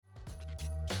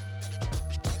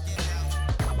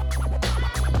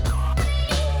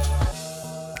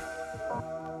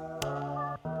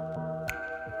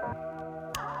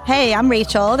Hey, I'm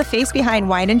Rachel, the face behind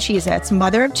Wine and Cheez-Its,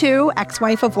 mother of two,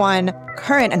 ex-wife of one,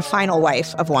 current and final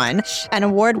wife of one, an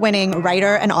award-winning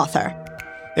writer and author.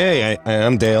 Hey,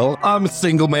 I'm Dale. I'm a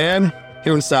single man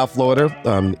here in South Florida.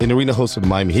 I'm an arena host of the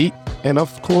Miami Heat, and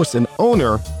of course, an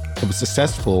owner of a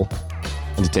successful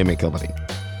entertainment company.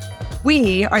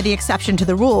 We are the exception to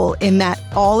the rule in that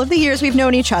all of the years we've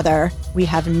known each other, we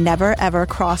have never, ever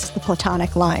crossed the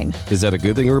platonic line. Is that a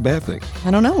good thing or a bad thing?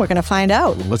 I don't know. We're going to find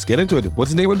out. Let's get into it.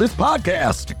 What's the name of this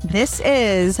podcast? This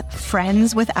is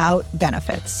Friends Without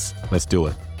Benefits. Let's do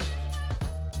it.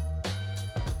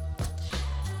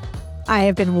 I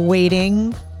have been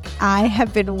waiting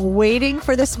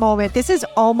for this moment. This is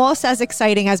almost as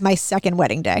exciting as my second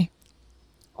wedding day.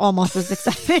 Almost as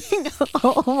exciting.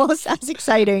 Almost as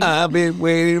exciting. I've been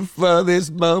waiting for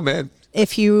this moment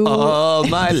all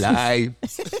my life.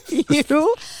 If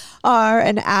you are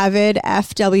an avid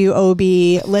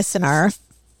FWOB listener,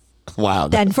 Wow.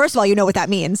 then first of all, you know what that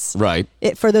means. Right.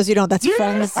 For those who don't, that's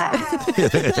friends.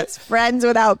 That's friends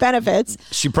without benefits.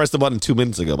 She pressed the button 2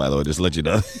 minutes ago, by the way, just to let you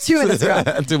know. 2 minutes ago.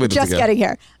 2 minutes Just ago. getting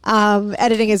here.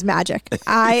 Editing is magic.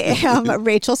 I am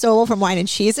Rachel Sobel from Wine and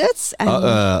Cheez-Its. And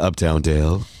Uptown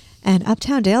Dale. And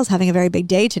Uptown Dale's having a very big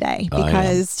day today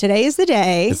because today is the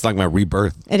day. It's like my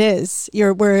rebirth. It is.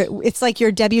 It's like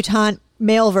your debutante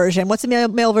male version. What's the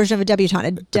male version of a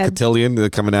debutante? Cotillion, the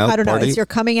coming out I don't know. party? It's your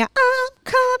coming out. I'm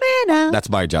coming out. That's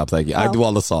my job, thank you. I do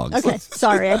all the songs. Okay,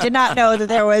 sorry. I did not know that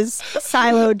there was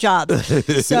siloed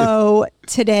jobs. So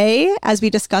today, as we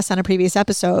discussed on a previous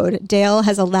episode, Dale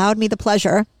has allowed me the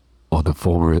pleasure. On the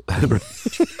former... I'm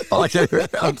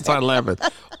starting laughing.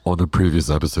 On the previous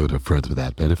episode of Friends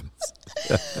Without Benefits.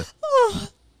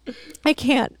 I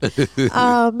can't.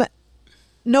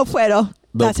 No puedo.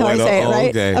 That's how I say it,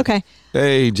 right? Okay.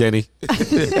 Hey, Jenny.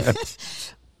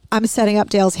 I'm setting up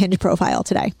Dale's Hinge profile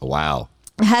today. Wow.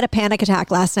 I had a panic attack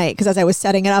last night because as I was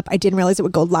setting it up, I didn't realize it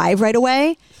would go live right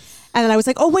away. And then I was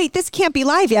like, oh, wait, this can't be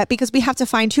live yet because we have to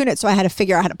fine tune it. So I had to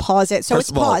figure out how to pause it. So First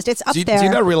it's of all, paused. It's up there. Do you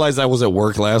not realize I was at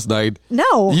work last night?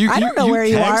 No, I don't know where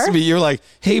you are. You texted me. You're like,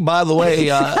 hey, by the way.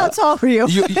 How tall are you?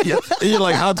 You're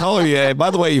like, how tall are you? Hey,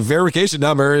 by the way, verification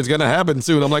number is going to happen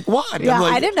soon. I'm like, what? Yeah, I'm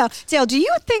like, I didn't know. Dale, do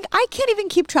you think, I can't even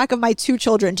keep track of my 2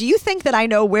 children. Do you think that I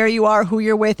know where you are, who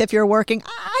you're with, if you're working?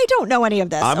 I don't know any of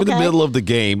this. I'm in the middle of the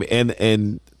game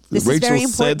and This is Rachel very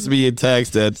important. sends me a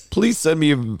text that, please send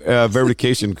me a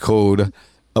verification code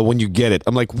when you get it.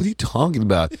 I'm like, what are you talking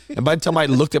about? And by the time I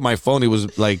looked at my phone, it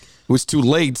was too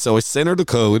late. So I sent her the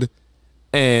code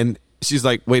and she's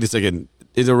like, wait a second.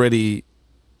 It's already,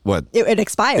 what? It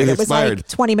expired. It was like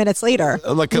 20 minutes later.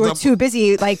 Like, you were too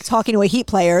busy like talking to a Heat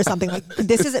player or something. Like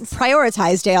this isn't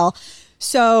prioritized, Dale.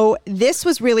 So this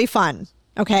was really fun.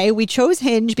 Okay. We chose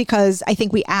Hinge because I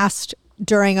think we asked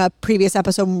during a previous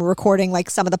episode when we were recording like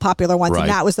some of the popular ones. Right. And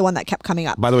that was the one that kept coming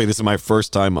up. By the way, this is my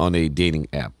first time on a dating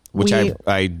app, which I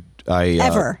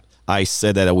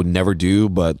said that I would never do,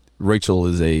 but Rachel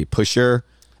is a pusher,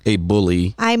 a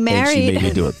bully. I'm married. And she made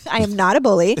me do it. I am not a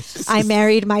bully. I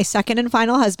married my second and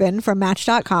final husband from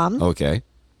Match.com. Okay.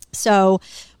 So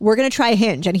we're going to try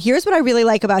Hinge. And here's what I really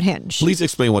like about Hinge. Please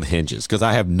explain what Hinge is, because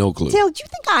I have no clue. Dale, do you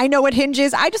think I know what Hinge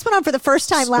is? I just went on for the first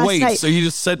time last night. Wait, so you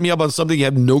just set me up on something you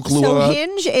have no clue So about?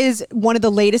 Hinge is one of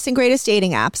the latest and greatest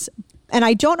dating apps. And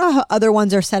I don't know how other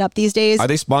ones are set up these days. Are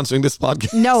they sponsoring this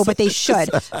podcast? No, but they should.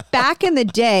 Back in the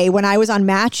day when I was on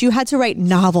Match, you had to write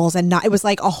novels and it was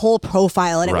like a whole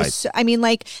profile. And it was, I mean,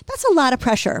 like, that's a lot of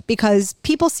pressure because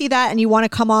people see that and you want to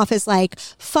come off as like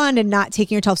fun and not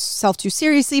taking yourself too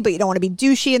seriously, but you don't want to be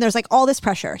douchey. And there's like all this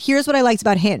pressure. Here's what I liked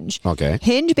about Hinge. Okay.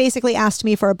 Hinge basically asked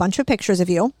me for a bunch of pictures of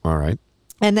you. All right.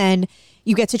 And then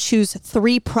you get to choose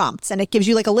 3 prompts and it gives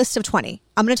you like a list of 20.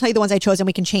 I'm going to tell you the ones I chose and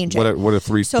we can change it. What are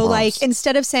 3 So prompts? like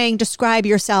instead of saying describe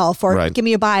yourself or give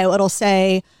me a bio, it'll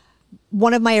say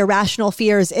one of my irrational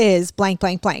fears is blank,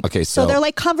 blank, blank. Okay, so they're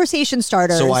like conversation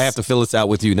starters. So I have to fill this out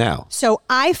with you now. So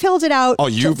I filled it out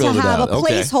to have a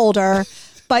placeholder.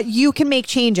 But you can make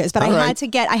changes. But All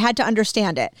I had to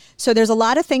understand it. So there's a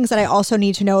lot of things that I also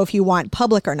need to know if you want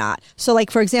public or not. So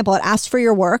like, for example, it asked for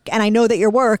your work. And I know that your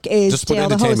work is Dale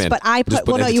the host. But I put,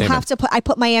 well, no, you have to put, I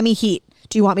put Miami Heat.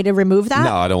 Do you want me to remove that?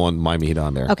 No, I don't want Miami Heat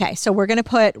on there. Okay. So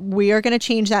we are going to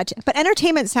change that. But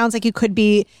entertainment sounds like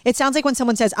it sounds like when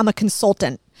someone says, I'm a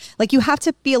consultant. Like you have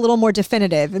to be a little more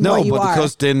definitive in what you are. No,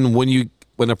 because then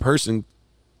when a person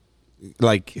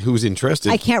like who's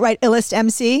interested. I can't write illest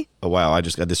MC. Oh wow! I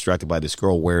just got distracted by this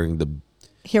girl wearing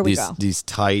Here we go. These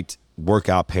tight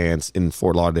workout pants in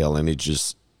Fort Lauderdale, and it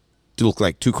just to look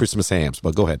like two Christmas hams.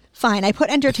 But go ahead. Fine, I put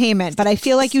entertainment, but I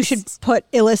feel like you should put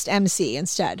illest MC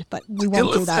instead. But we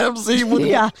won't do that. MC? What,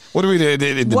 yeah. What are we in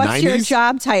the What's 90s? your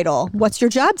job title? What's your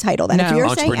job title? Then if you're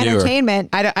saying entertainment,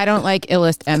 I don't like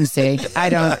illest MC. I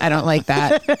don't like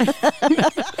that.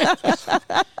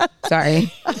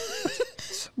 Sorry.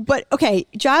 But okay,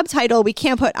 job title, we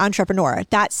can't put entrepreneur.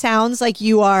 That sounds like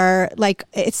you are like,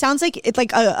 it sounds like it's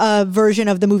like a version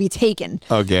of the movie Taken.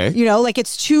 Okay. You know, like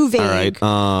it's too vague.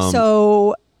 All right.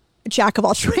 So jack of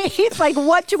all trades, like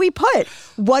what do we put?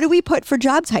 What do we put for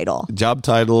job title? Job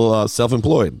title,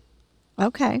 self-employed.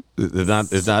 Okay. Is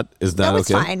that No, it's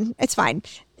okay? fine. It's fine.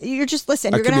 You're just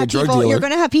listen. I You're could gonna be a have drug people. dealer. You're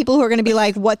gonna have people who are gonna be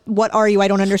like, "What are you? I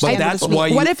don't understand." But that's this week."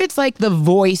 why What if it's like the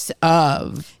voice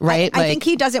of, right? I think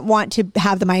he doesn't want to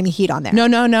have the Miami Heat on there.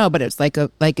 No, but it's like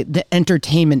the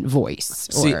entertainment voice.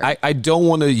 See, I don't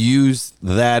want to use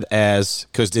that as,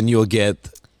 because then you'll get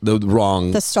the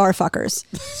wrong. The star fuckers.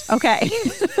 Okay,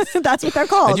 that's what they're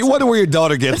called. And you wonder where your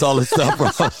daughter gets all this stuff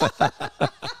from.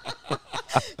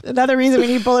 Another reason we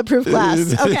need bulletproof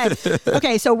glass.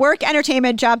 Okay. So work,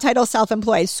 entertainment, job title,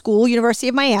 self-employed, school, University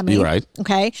of Miami. You're right.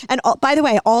 Okay. And by the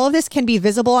way, all of this can be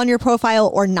visible on your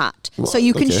profile or not. Well, so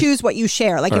you can okay. choose what you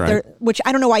share. Like All if right. which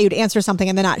I don't know why you'd answer something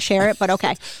and then not share it, but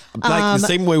okay. Like the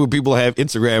same way when people have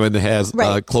Instagram and it has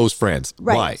Right. close friends.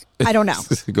 Right. Why? I don't know.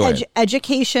 Go ahead.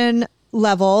 Education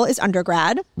level is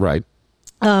undergrad. Right.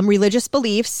 Religious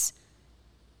beliefs.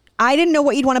 I didn't know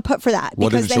what you'd want to put for that.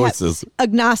 What are because the they choices? have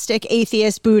agnostic,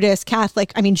 atheist, Buddhist,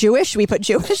 Catholic. I mean, Jewish. Should we put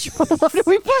Jewish? What do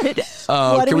we put?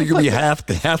 What do Can we put? be half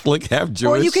Catholic, half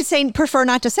Jewish? Or you could say prefer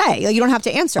not to say. Like, you don't have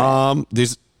to answer.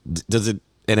 Does it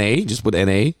NA? Just put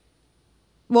NA?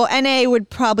 Well, NA would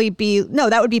probably be, no,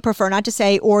 that would be prefer not to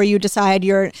say, or you decide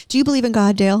do you believe in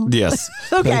God, Dale? Yes.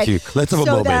 Okay. Thank you. Let's have a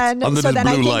moment. Under So this then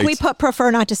I blue think light. we put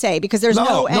prefer not to say because there's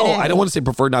no NA. I don't want to say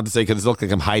prefer not to say because it looks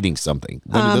like I'm hiding something.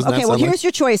 Doesn't that Okay, well, sound here's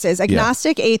your choices.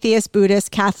 Agnostic, atheist,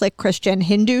 Buddhist, Catholic, Christian,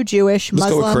 Hindu, Jewish, Let's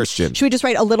go with Muslim. Christian. Should we just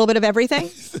write a little bit of everything?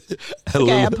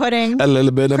 Okay, I'm putting a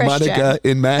little bit of Christian. Monica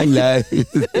in my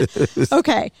life.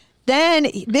 Okay. Then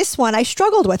this one I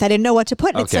struggled with. I didn't know what to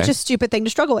put. It's Okay. such a stupid thing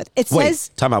to struggle with. It Wait, says,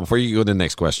 time out before you go to the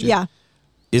next question. yeah.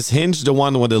 Is Hinge the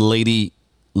one where the lady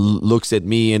looks at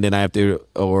me and then I have to,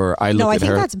 or I look No, I at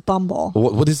think her? that's Bumble.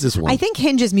 What is this one? I think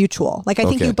Hinge is mutual. Like, I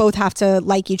think Okay. you both have to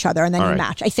like each other and then All you right.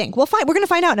 match. I think. Well, fine. We're going to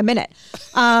find out in a minute.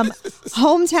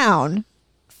 Hometown.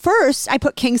 First, I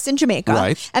put Kingston, Jamaica.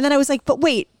 Right. And then I was like, but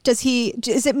wait, does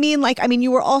it mean like, I mean,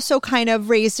 you were also kind of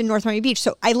raised in North Miami Beach.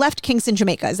 So I left Kingston,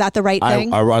 Jamaica. Is that the right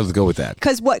thing? I'd rather go with that.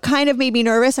 Because what kind of made me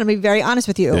nervous, and I'm going to be very honest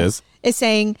with you, Is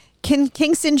saying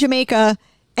Kingston, Jamaica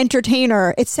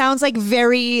entertainer. It sounds like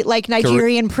very like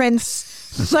Nigerian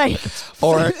prince. Like,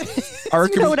 Or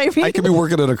you know what I mean? I could be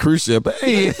working on a cruise ship.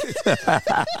 Hey.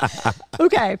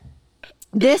 okay.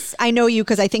 This, I know you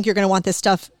because I think you're going to want this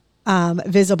stuff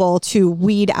visible to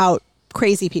weed out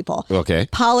crazy people. Okay.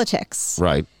 Politics.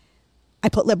 Right. I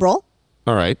put liberal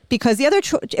All right. because the other,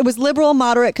 it was liberal,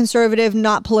 moderate, conservative,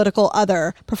 not political,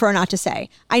 other, prefer not to say.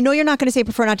 I know you're not going to say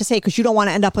prefer not to say because you don't want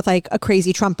to end up with like a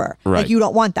crazy Trumper. Right. Like you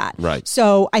don't want that. Right.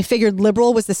 So I figured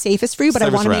liberal was the safest for you, but I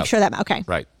Safest want to make route. sure that, okay.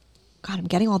 Right. God, I'm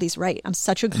getting all these right. I'm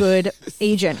such a good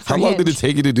agent. For How long did Hinge. it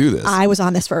take you to do this? I was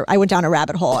on this I went down a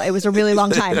rabbit hole. It was a really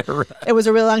long time. It was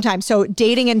a really long time. So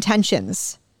dating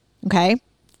intentions. Okay.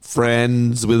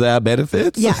 Friends without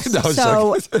benefits? Yes. No, I'm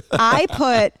So joking. I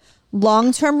put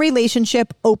long-term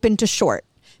relationship open to short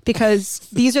because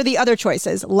these are the other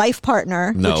choices. Life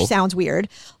partner, No. which sounds weird.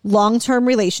 Long-term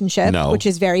relationship, No. which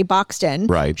is very boxed in.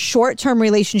 Right. Short-term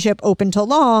relationship open to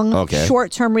long. Okay.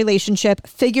 Short-term relationship,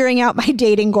 figuring out my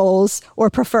dating goals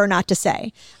or prefer not to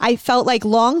say. I felt like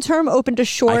long-term open to I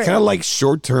short. kind of like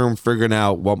short term figuring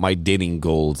out what my dating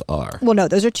goals are. Well, no,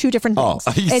 those are two different Oh,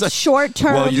 things. you said- It's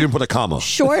short-term. Well, you didn't put a comma.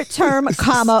 Short-term,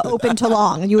 comma, open to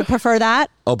long. You would prefer that?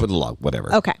 Open the log,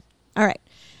 whatever. Okay. All right.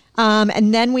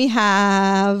 And then we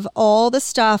have all the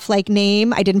stuff like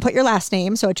name. I didn't put your last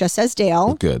name, so it just says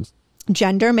Dale. Good.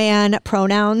 Gender, man,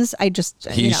 pronouns. I just,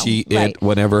 He, she, right. it,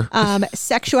 whatever.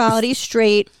 Sexuality,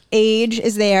 straight. Age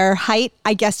is there. Height,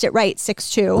 I guessed it right,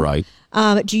 6'2". Right.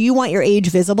 Do you want your age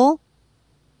visible?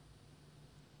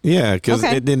 Yeah, because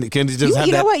Okay. it didn't. Can you just have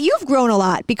You know that? what? You've grown a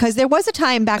lot because there was a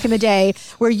time back in the day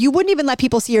where you wouldn't even let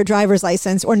people see your driver's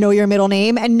license or know your middle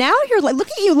name. And now you're like, look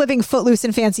at you living footloose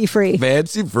and fancy free.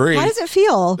 Fancy free. How does it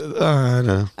feel? I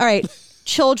know. All right.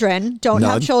 Children. Don't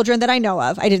have None. children that I know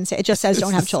of. I didn't say it. Just says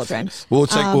don't have children. We'll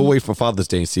check. We'll wait for Father's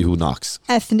Day and see who knocks.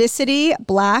 Ethnicity,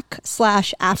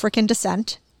 Black/African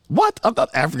descent. What? I'm not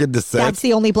African descent. That's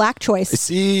the only black choice.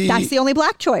 See? That's the only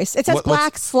black choice. It says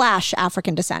What's-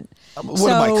 Black/African descent. What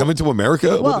am I coming to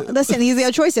America? Well, listen, these are the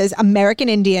other choices. American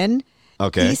Indian,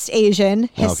 Okay. East Asian,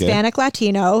 Hispanic,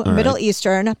 Latino, Middle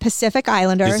Eastern, Pacific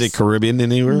Islanders. Is it Caribbean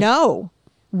anywhere? No.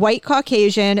 White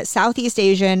Caucasian, Southeast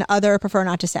Asian, other, prefer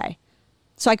not to say.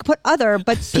 So I could put other,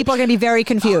 but people are going to be very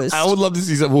confused. I would love to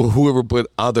see whoever put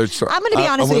other. I'm going to be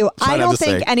honest with you. I don't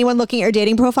think anyone looking at your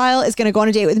dating profile is going to go on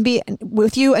a date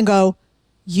with you and go,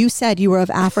 you said you were of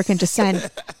African descent.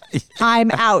 I'm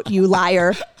out, you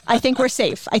liar. I think we're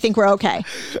safe. I think we're okay.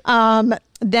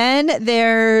 Then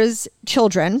there's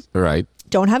children. Right.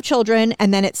 Don't have children.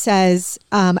 And then it says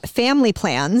family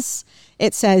plans.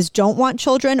 It says don't want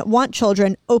children,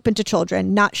 open to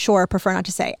children, not sure, prefer not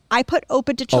to say. I put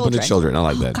open to children. Open to children. I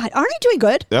like that. God, aren't I doing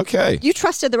good? Okay. You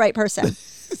trusted the right person.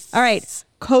 All right.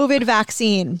 COVID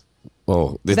vaccine.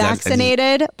 Oh,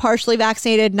 Vaccinated, partially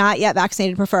vaccinated, not yet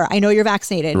vaccinated, prefer. I know you're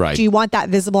vaccinated. Right. Do you want that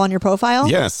visible on your profile?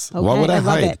 Yes. Okay, Why would I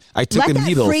love hide? it. I took Let a that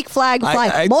needle. freak flag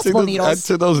fly. I Multiple took needles. I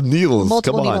took those needles.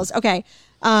 Multiple Come on. needles. Okay.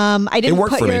 I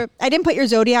didn't put your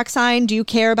zodiac sign. Do you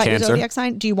care about Cancer. your zodiac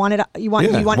sign? Do you want it? You want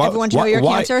everyone to know you're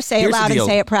Cancer? Say it loud and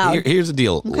say it proud. Here's the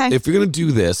deal. Okay. If you're gonna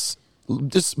do this,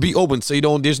 just be open so you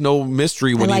don't. There's no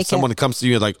mystery when someone comes to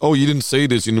you and like, oh, you didn't say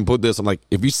this, you didn't put this. I'm like,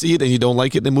 if you see it and you don't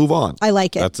like it, then move on. I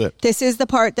like it. That's it. This is the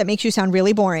part that makes you sound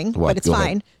really boring, but it's Go fine.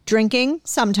 ahead. Drinking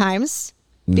sometimes.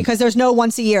 Because there's no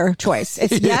once a year choice.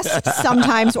 It's yes,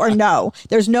 sometimes, or no.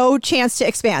 There's no chance to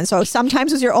expand. So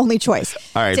sometimes is your only choice.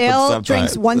 All right, Dale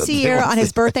drinks once a year on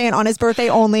his birthday and on his birthday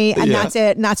only, and that's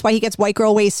it. And that's why he gets white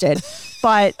girl wasted.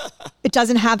 But it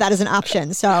doesn't have that as an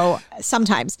option. So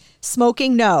sometimes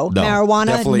smoking, no.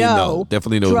 Marijuana, no.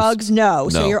 Definitely no. Drugs, no.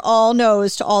 So you're all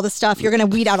no's to all the stuff. You're going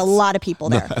to weed out a lot of people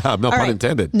there. No pun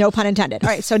intended. No pun intended. All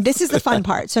right. So this is the fun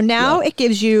part. So now it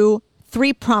gives you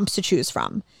 3 prompts to choose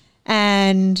from.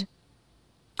 And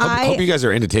I hope you guys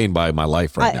are entertained by my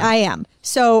life right now. I am.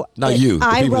 So not you.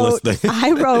 I wrote.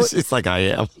 It's like I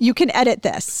am. You can edit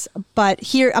this, but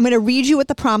here I'm going to read you what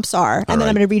the prompts are, and then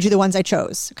I'm going to read you the ones I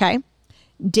chose. Okay.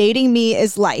 Dating me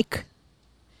is like.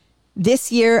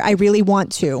 This year, I really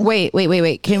want to. Wait.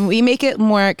 Can we make it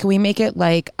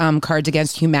like Cards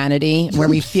Against Humanity, where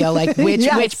we feel like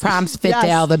which prompts fit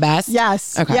Dale the best?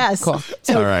 Yes. Okay. Yes. Cool.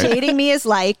 So dating me is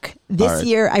like this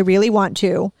year, I really want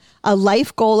to. A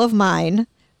life goal of mine.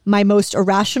 My most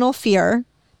irrational fear.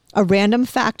 A random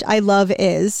fact I love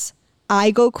is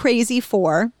I go crazy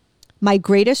for. My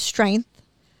greatest strength.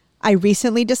 I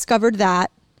recently discovered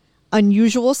that.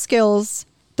 Unusual skills.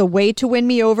 The way to win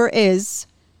me over is.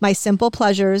 My simple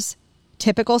pleasures,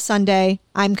 typical Sunday.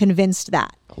 I'm convinced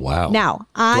that. Wow. Now,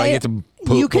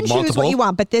 you can choose what you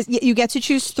want, but this you get to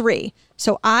choose 3.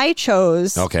 So I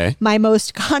chose my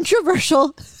most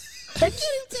controversial. I can't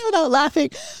even say it without laughing.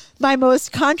 My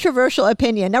most controversial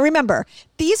opinion. Now, remember,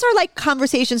 these are like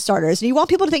conversation starters, and you want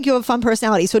people to think you have a fun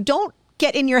personality. So don't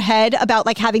get in your head about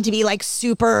like having to be like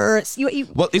super.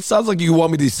 Well, it sounds like you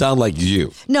want me to sound like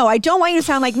you. No, I don't want you to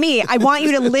sound like me. I want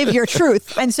you to live your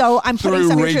truth. And so I'm putting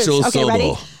some of your truth. Okay,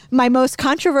 ready? My most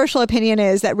controversial opinion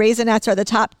is that Raisinets are the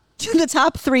top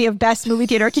 3 of best movie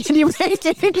theater candy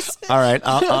ratings. All right,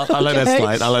 I'll let that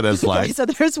slide. I'll let that slide. Okay, so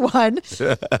there's one.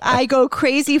 I go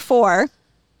crazy for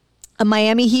a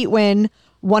Miami Heat win.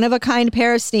 One-of-a-kind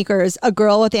pair of sneakers, a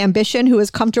girl with ambition who is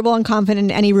comfortable and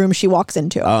confident in any room she walks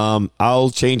into.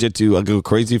 I'll change it to I go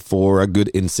crazy for a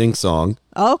good NSYNC song.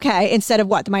 Okay, instead of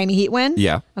what, the Miami Heat win?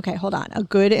 Yeah. Okay, hold on. A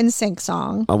good NSYNC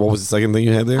song. What was the second thing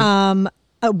you had there?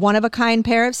 A one-of-a-kind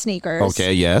pair of sneakers.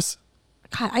 Okay, yes.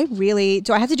 God,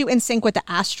 do I have to do NSYNC with the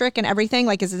asterisk and everything?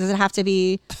 Like, does it have to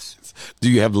be... Do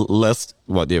you have less?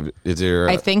 Is there?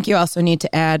 I think you also need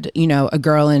to add, a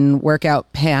girl in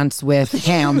workout pants with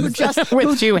hams, just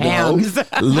with 2 hams.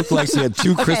 Looked like she had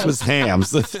 2 Christmas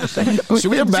hams.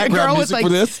 Should we have background music for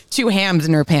this? 2 hams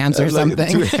in her pants or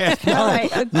something. 2 hams. All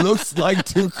right. Looks like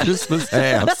 2 Christmas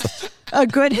hams. A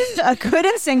good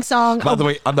NSYNC song. By the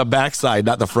way, on the backside,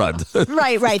 not the front.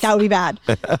 Right. That would be bad.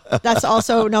 That's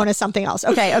also known as something else.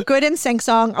 Okay, a good NSYNC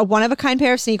song, a one-of-a-kind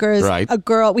pair of sneakers, a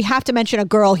girl. We have to mention a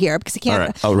girl here because you can't. All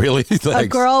right. Oh, really? Thanks. A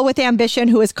girl with ambition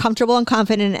who is comfortable and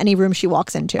confident in any room she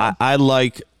walks into. I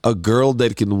like a girl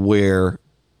that can wear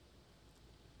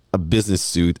a business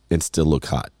suit and still look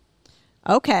hot.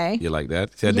 Okay. You like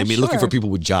that? They've been looking for people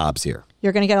with jobs here.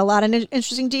 You're going to get a lot of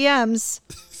interesting DMs.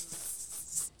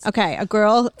 Okay, a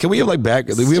girl. Can we have like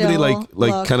do we have any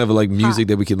like kind of like music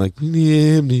that we can like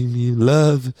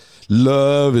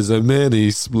love is a many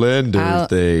splendor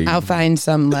thing. I'll find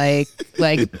some like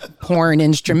porn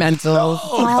instrumental.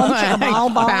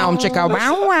 Bow chicka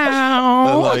wow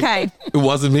wow. Okay. It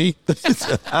wasn't me.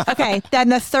 Okay, then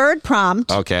the third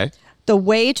prompt. Okay. The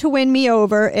way to win me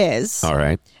over is. All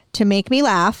right. to make me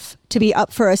laugh, to be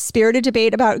up for a spirited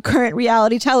debate about current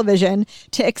reality television,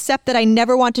 to accept that I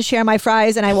never want to share my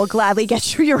fries and I will gladly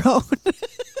get you your own.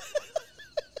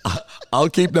 I'll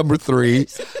keep number 3.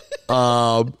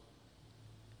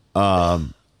 How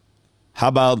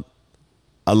about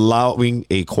allowing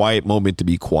a quiet moment to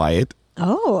be quiet?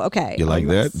 Oh, okay. You like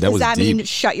that? Does that deep. mean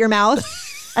shut your mouth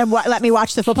and let me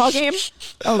watch the football game?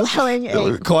 Allowing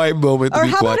a quiet moment to or be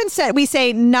how quiet. about instead we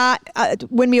say not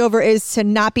win me over is to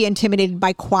not be intimidated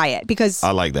by quiet, because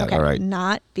I like that. okay, All right.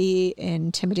 Not be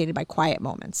intimidated by quiet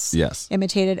moments. Yes.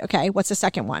 Imitated. Okay. What's the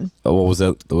second one? What was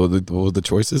that? What were the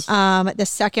choices? The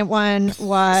second one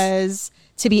was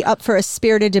to be up for a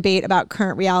spirited debate about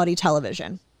current reality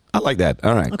television. I like that.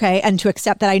 All right. Okay. And to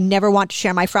accept that I never want to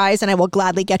share my fries and I will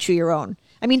gladly get you your own.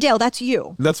 I mean, Dale, that's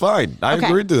you. That's fine. I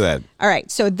agreed to that. All right.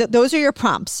 So those are your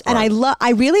prompts. And Right.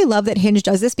 I really love that Hinge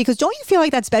does this, because don't you feel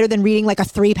like that's better than reading like a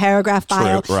 3-paragraph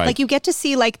bio? True, right. Like you get to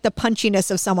see like the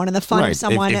punchiness of someone and the fun of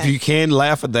someone. If you can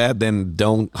laugh at that, then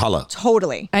don't holla.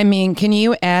 Totally. I mean, can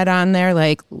you add on there,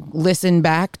 like, listen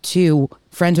back to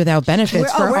Friends Without Benefits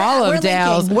for all of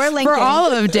Dale's, We're linking. for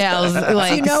all of Dale's,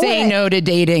 like, you know say what? no to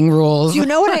dating rules. Do you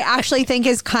know what I actually think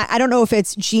is I don't know if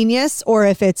it's genius or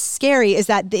if it's scary, is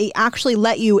that they actually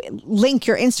let you link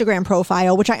your Instagram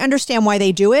profile, which I understand why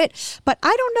they do it. But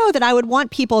I don't know that I would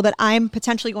want people that I'm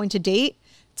potentially going to date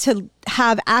to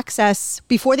have access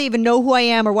before they even know who I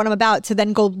am or what I'm about, to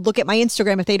then go look at my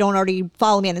Instagram if they don't already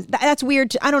follow me. And that's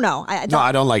weird. I don't know. No,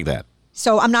 I don't like that.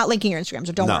 So I'm not linking your Instagram,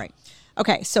 so don't No. worry.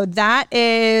 Okay, so that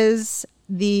is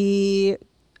the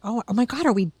oh my God,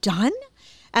 are we done?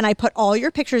 And I put all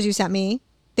your pictures you sent me.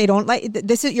 They don't like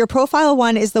this is your profile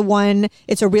one is the one.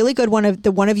 It's a really good one of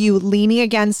the one of you leaning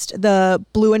against the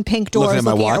blue and pink doors Looking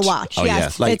at at your my watch. Oh,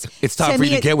 yes. Like, it's time for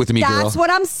you to get with me, That's girl.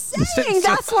 what I'm saying.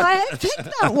 That's why I picked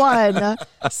that one.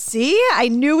 See, I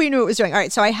knew we knew what it was doing. All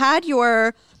right, so I had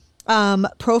your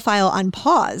profile on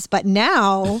pause, but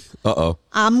now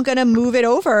I'm gonna move it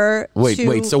over.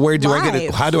 Wait. So where do I get it?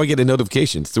 live. How do I get the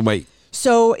notifications? Through my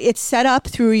So it's set up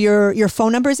through your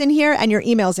phone numbers in here and your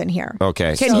emails in here.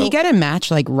 okay. Can he get a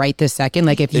match, like, right this second?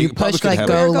 Like, if you probably push, could like, have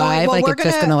go it. We're going- live, well, like, we're it's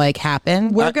just gonna- going to, like,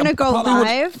 happen? We're gonna go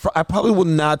live. I probably would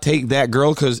not take that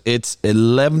girl because it's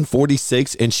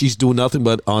 11:46 and she's doing nothing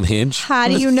but on Hinge. How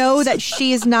do you know that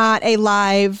she's not a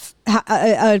live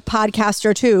a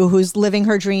podcaster too, who's living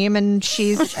her dream and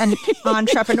she's an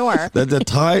entrepreneur?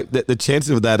 The chances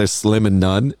of that are slim and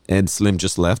none, and Slim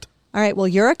just left. All right. Well,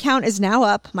 your account is now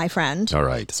up, my friend. All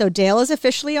right. So Dale is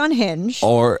officially on Hinge.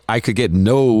 Or I could get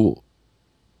no.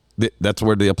 That's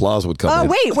where the applause would come Oh, in.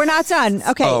 wait, we're not done.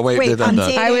 Okay. Oh, wait, they're not I'm done.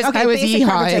 dating. I was basic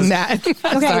yeehawing preferences. that.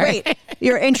 Okay, Sorry. wait.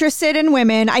 You're interested in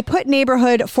women. I put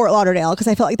neighborhood Fort Lauderdale because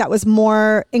I felt like that was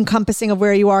more encompassing of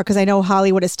where you are, because I know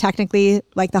Hollywood is technically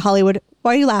like the Hollywood.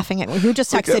 Why are you laughing at me? Who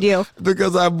just texted you?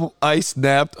 Because I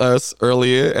snapped us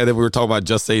earlier, and then we were talking about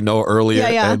Just Say No earlier,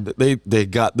 Yeah. and they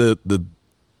got the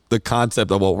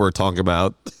concept of what we're talking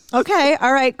about. Okay.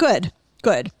 All right. Good.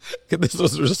 This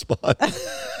was a response.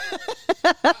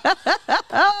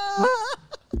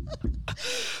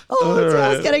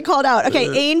 Dale's getting called out. Okay.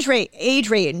 Age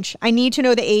range. I need to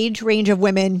know the age range of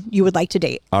women you would like to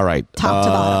date. All right. Top to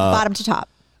bottom. Bottom to top.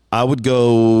 I would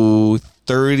go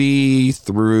 30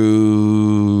 through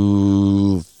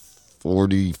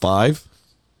 45.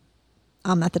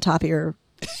 I'm at the top of your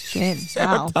game.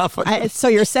 Wow. top of- So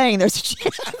you're saying there's a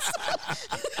chance.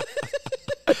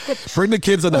 Bring the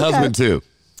kids and the husband, too.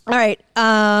 All right.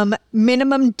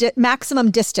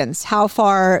 Maximum distance. How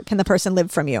far can the person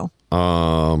live from you?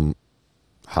 How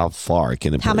far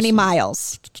can it? How many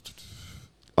miles?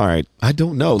 All right, I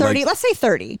don't know. 30. Like, Let's say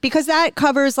 30, because that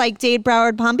covers like Dade,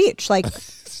 Broward, Palm Beach, like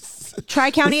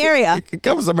Tri-County area. it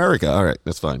covers America. All right,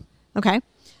 that's fine. Okay.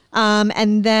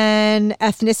 And then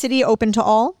ethnicity open to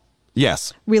all.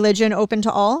 Yes. Religion open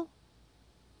to all.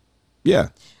 Yeah.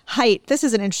 Height. This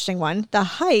is an interesting one. The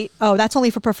height. Oh, that's only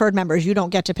for preferred members. You don't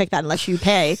get to pick that unless you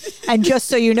pay. And just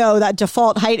so you know, that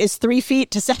default height is 3 feet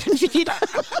to 7 feet.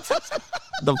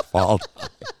 Default.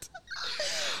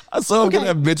 So I'm gonna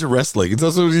have midget wrestling.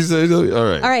 That's what you said. All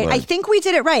right. All right. I think we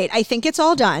did it right. I think it's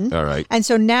all done. All right. And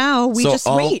so now we just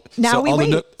wait. Now we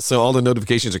wait. So all the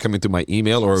notifications are coming through my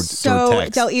email or So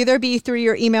text. they'll either be through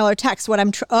your email or text. What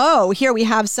I'm here we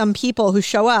have some people who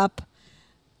show up.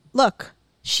 Look,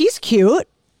 she's cute.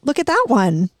 Look at that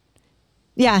one.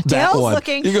 Yeah, that Dale's one.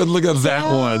 looking. You go look at that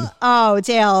one. Oh,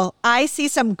 Dale, I see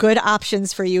some good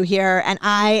options for you here, and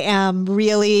I am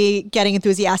really getting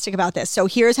enthusiastic about this. So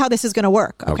here's how this is going to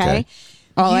work. Okay.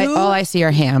 All I see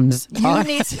are hams. You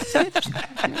need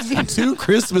 2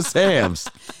 Christmas hams.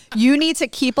 you need to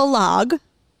keep a log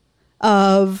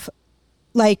of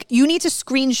Like, you need to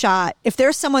screenshot. If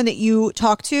there's someone that you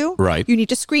talk to, right, you need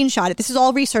to screenshot it. This is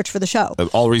all research for the show.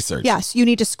 All research. Yes, you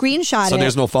need to screenshot it. So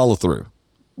there's no follow through.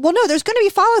 Well, no, there's going to be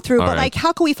follow through, but right. like,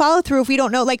 how can we follow through if we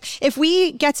don't know? Like, if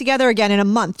we get together again in a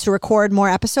month to record more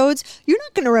episodes, you're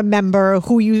not going to remember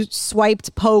who you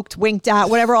swiped, poked, winked at,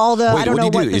 whatever. All the Wait, I don't know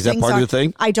what do you what do? Is that part of the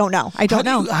thing? I don't know. I don't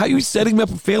know. How are you setting me up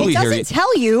for failure it here? doesn't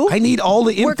tell you. I need all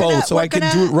the info so I can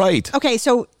do it right. Okay,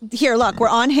 so here, look, we're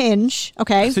on Hinge.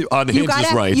 Okay, On Hinge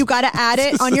is right. You got to add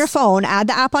it on your phone. Add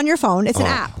the app on your phone. It's an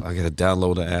app. I got to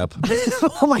download the app.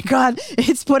 Oh my God,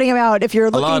 it's putting them out. If you're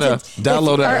looking Alana,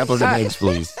 download the app on the Hinge,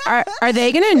 please. Are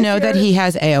they going to know that he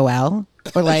has AOL?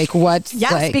 Or like what?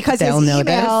 Yes, like, because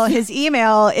his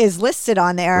email is listed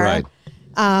on there.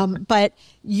 Right. But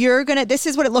you're going to, this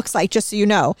is what it looks like, just so you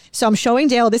know. So I'm showing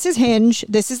Dale, this is Hinge.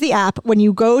 This is the app. When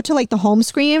you go to like the home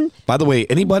screen. By the way,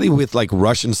 anybody with like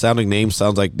Russian sounding names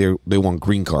sounds like they want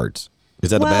green cards.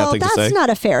 Is that a bad thing to say? Well, that's not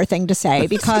a fair thing to say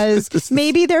because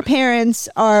maybe their parents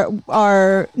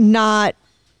are not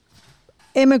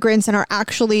immigrants and are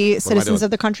actually citizens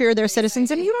of the country, or they're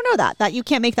citizens, and you don't know that you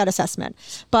can't make that assessment.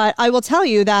 But I will tell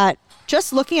you that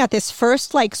just looking at this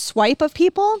first like swipe of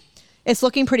people, it's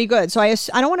looking pretty good. So I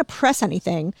don't want to press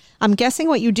anything. I'm guessing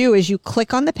what you do is you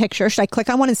click on the picture. Should I click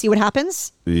on one and see what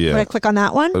happens? Yeah. Would I click on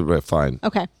that one? Right, fine.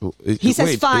 Okay. He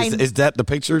says fine. Is that the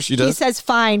picture she does? He says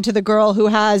fine to the girl who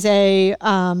has a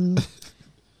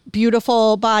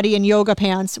beautiful body and yoga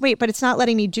pants. Wait, but it's not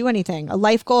letting me do anything. A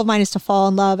life goal of mine is to fall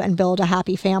in love and build a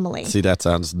happy family. See, that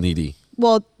sounds needy.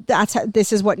 Well,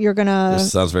 this is what you're gonna.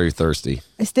 This sounds very thirsty.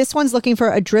 This one's looking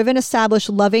for a driven, established,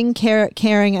 loving,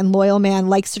 caring, and loyal man.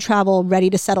 Likes to travel, ready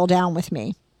to settle down with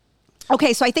me.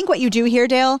 Okay, so I think what you do here,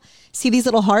 Dale. See these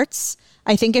little hearts?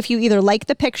 I think if you either like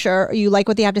the picture or you like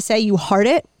what they have to say, you heart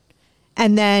it.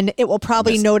 And then it will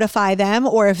probably notify them,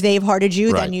 or if they've hearted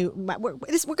you, then you. We're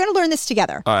going to learn this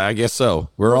together. I guess so.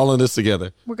 We're all in this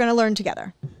together. We're going to learn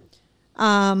together.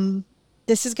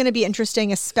 This is going to be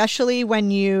interesting, especially when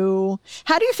you.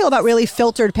 How do you feel about really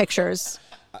filtered pictures?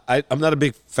 I'm not a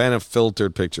big fan of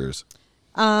filtered pictures.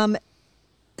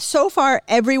 So far,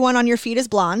 everyone on your feed is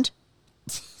blonde.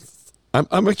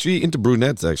 I'm actually into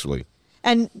brunettes, actually.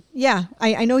 And yeah,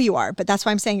 I know you are, but that's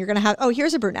why I'm saying you're going to have. Oh,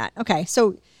 here's a brunette. Okay,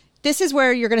 so. This is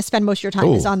where you're going to spend most of your time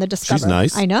is on the discover. She's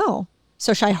nice. I know.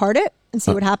 So should I heart it and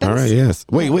see what happens? All right, yes.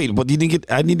 Wait, but you didn't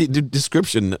get, I need the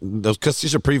description. Because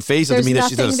she's a pretty face doesn't mean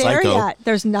that she's a psycho. Yet.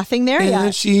 There's nothing there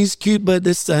yet. She's cute, but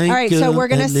the psycho. All right, so we're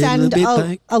going to send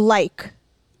a like.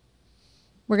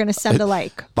 We're going to send a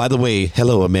like. By the way,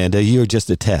 hello, Amanda. You're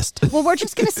just a test. Well, we're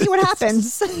just going to see what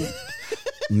happens.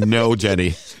 No,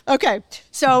 Jenny. Okay.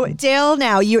 So, Dale,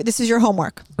 now, this is your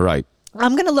homework. Right.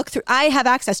 I'm going to look through. I have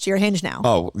access to your Hinge now.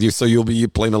 Oh, so you'll be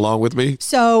playing along with me?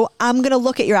 So I'm going to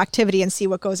look at your activity and see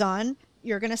what goes on.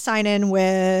 You're going to sign in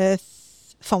with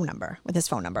his phone number,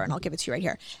 and I'll give it to you right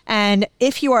here. And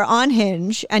if you are on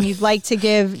Hinge and you'd like to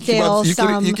give Dale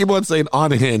you keep on saying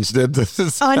unhinged.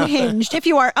 Unhinged. If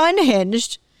you are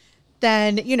unhinged,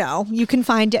 then, you can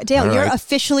find Dale. All You're right.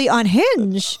 officially on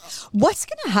Hinge. What's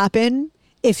going to happen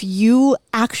if you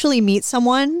actually meet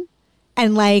someone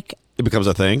and it becomes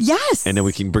a thing? Yes. And then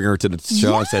we can bring her to the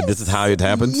show and say, this is how it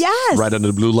happens? Yes. Right under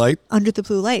the blue light? Under the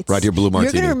blue lights. Right here, Blue Martini.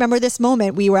 You're going to remember this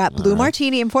moment. We were at Blue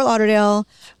Martini in Fort Lauderdale,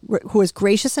 who was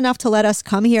gracious enough to let us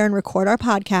come here and record our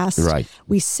podcast. Right.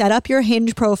 We set up your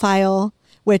Hinge profile,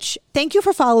 which thank you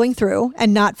for following through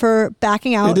and not for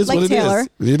backing out like Taylor.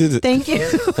 It is. Thank you.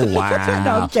 Wow.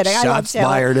 No, I'm kidding. I love Shots Taylor.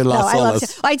 fired in Los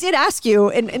Angeles. I did ask you,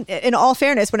 in all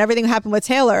fairness, when everything happened with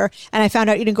Taylor and I found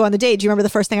out you didn't go on the date, do you remember the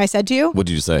first thing I said to you? What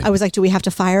did you say? I was like, do we have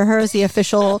to fire her as the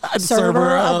official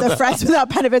server of the Friends Without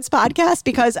Benefits podcast?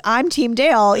 Because I'm Team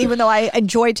Dale, even though I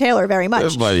enjoy Taylor very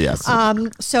much. But yes.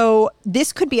 So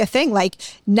this could be a thing. Like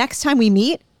next time we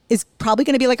meet is probably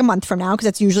going to be like a month from now because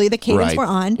that's usually the cadence we're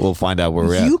on. We'll find out where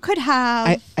we're at. You could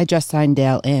have... I just signed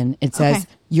Dale in. It says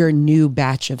your new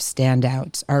batch of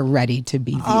standouts are ready to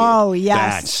be viewed. Oh,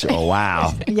 yes. Batch. Oh,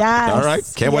 wow. Yes. All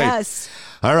right. Can't wait.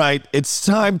 All right. It's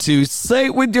time to say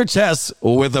it with your chest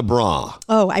with a bra.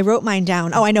 Oh, I wrote mine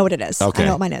down. Oh, I know what it is. Okay. I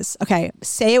know what mine is. Okay.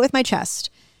 Say it with my chest.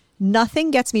 Nothing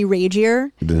gets me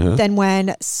ragier than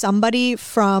when somebody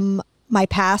from my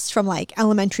past, from like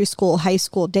elementary school, high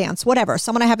school, dance, whatever,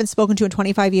 someone I haven't spoken to in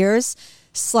 25 years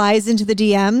slides into the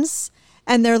DMs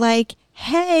and they're like,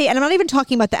 hey, and I'm not even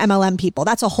talking about the MLM people.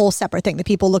 That's a whole separate thing. The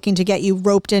people looking to get you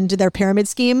roped into their pyramid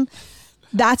scheme.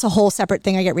 That's a whole separate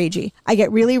thing. I get ragey. I get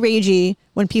really ragey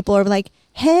when people are like,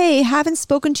 hey, haven't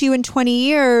spoken to you in 20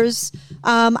 years.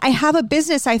 I have a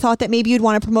business I thought that maybe you'd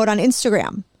want to promote on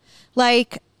Instagram.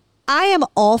 Like, I am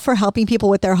all for helping people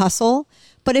with their hustle,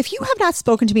 But if you have not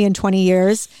spoken to me in 20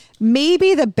 years,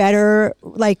 maybe the better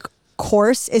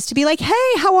course is to be like,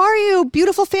 hey, how are you?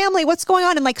 Beautiful family. What's going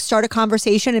on? And start a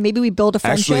conversation, and maybe we build a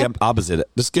friendship. Actually, I'm opposite.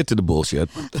 Let's get to the bullshit.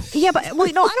 Yeah, but no,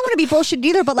 I don't want to be bullshit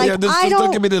either. But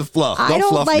don't give me the fluff. I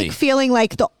don't like feeling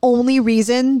like the only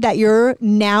reason that you're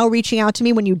now reaching out to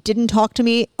me when you didn't talk to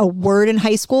me a word in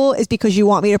high school is because you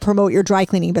want me to promote your dry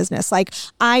cleaning business.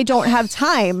 I don't have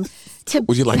time.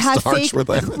 Would you like starch with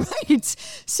that? Right.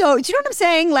 So do you know what I'm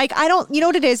saying? I don't, you know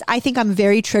what it is? I think I'm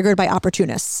very triggered by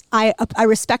opportunists. I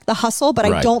respect the hustle, but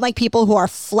I don't like people who are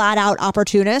flat out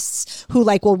opportunists who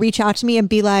will reach out to me and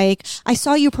be like, I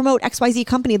saw you promote XYZ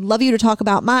company. I'd love you to talk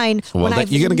about mine. Well,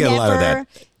 you're going to get a lot of that.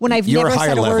 When I've You're never a higher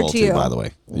said a level word to you. by the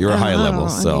way. You're a higher level.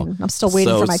 So I'm still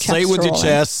waiting for my chest. Say with your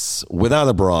chest, without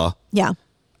a bra. Yeah.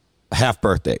 Half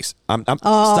birthdays.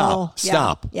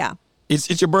 Stop. Yeah.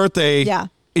 It's your birthday. Yeah.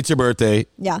 It's your birthday.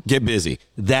 Yeah. Get busy.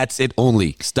 That's it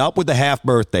only. Stop with the half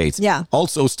birthdays. Yeah.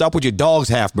 Also, stop with your dog's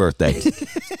half birthdays.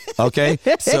 Okay?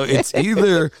 So it's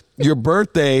either your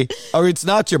birthday or it's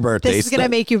not your birthday. This is going to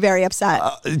make you very upset.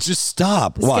 Just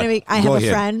stop. I have a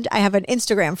friend. I have an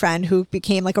Instagram friend who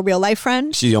became a real life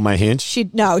friend. She's on my Hinge?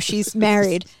 She's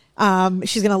married.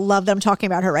 She's going to love that I'm talking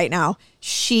about her right now.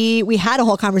 We had a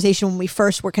whole conversation when we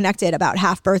first were connected about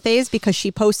half birthdays because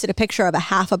she posted a picture of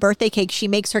half a birthday cake. She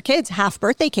makes her kids half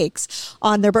birthday cakes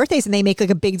on their birthdays and they make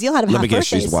a big deal out of half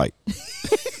birthdays. Let me guess, she's white.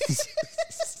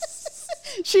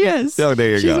 She is. Oh,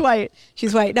 there you go. She's white.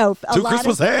 She's white. No, Two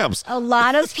Christmas hams. A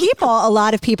lot of people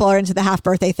are into the half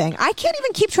birthday thing. I can't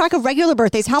even keep track of regular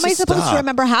birthdays. How am I supposed to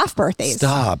remember half birthdays?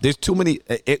 Stop. There's too many,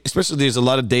 especially there's a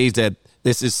lot of days that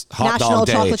this is hot National dog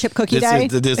day. Chocolate Chip Cookie Day.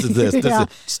 This is this. Yeah.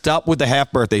 Stop with the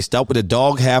half birthdays. Stop with the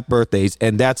dog half birthdays.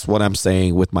 And that's what I'm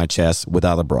saying with my chest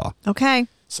without a bra. Okay.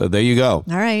 So there you go.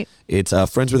 All right. It's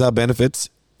Friends Without Benefits.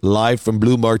 Live from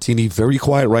Blue Martini. Very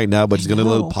quiet right now, but it's going to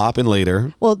little popping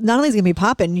later. Well, not only is it going to be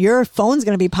popping, your phone's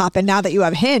going to be popping now that you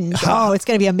have Hinge. Oh, it's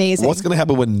going to be amazing. What's going to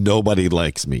happen when nobody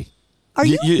likes me? Are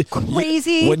you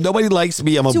crazy? When nobody likes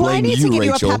me, I'm going to blame you, Rachel. Do I need to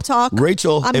give you a pep talk?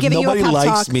 Rachel, I'm if giving nobody you a pep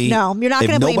likes talk. me, No, you're not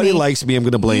going to blame me. If nobody likes me, I'm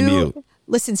going to blame you.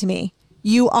 Listen to me.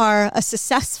 You are a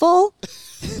successful...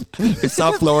 It's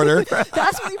South Florida.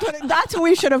 That's what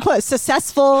we should have put.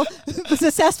 Successful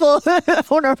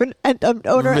owner of an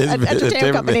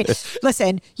entertainment company.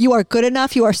 Listen, you are good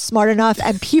enough. You are smart enough,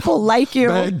 and people like you.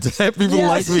 People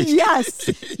like me.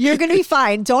 Yes, you're going to be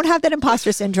fine. Don't have that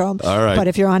imposter syndrome. All right. But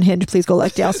if you're on Hinge, please go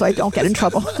like Dale so I don't get in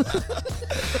trouble.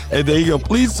 And there you go.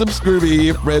 Please subscribe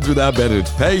to Friends Without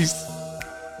Benefits. Peace.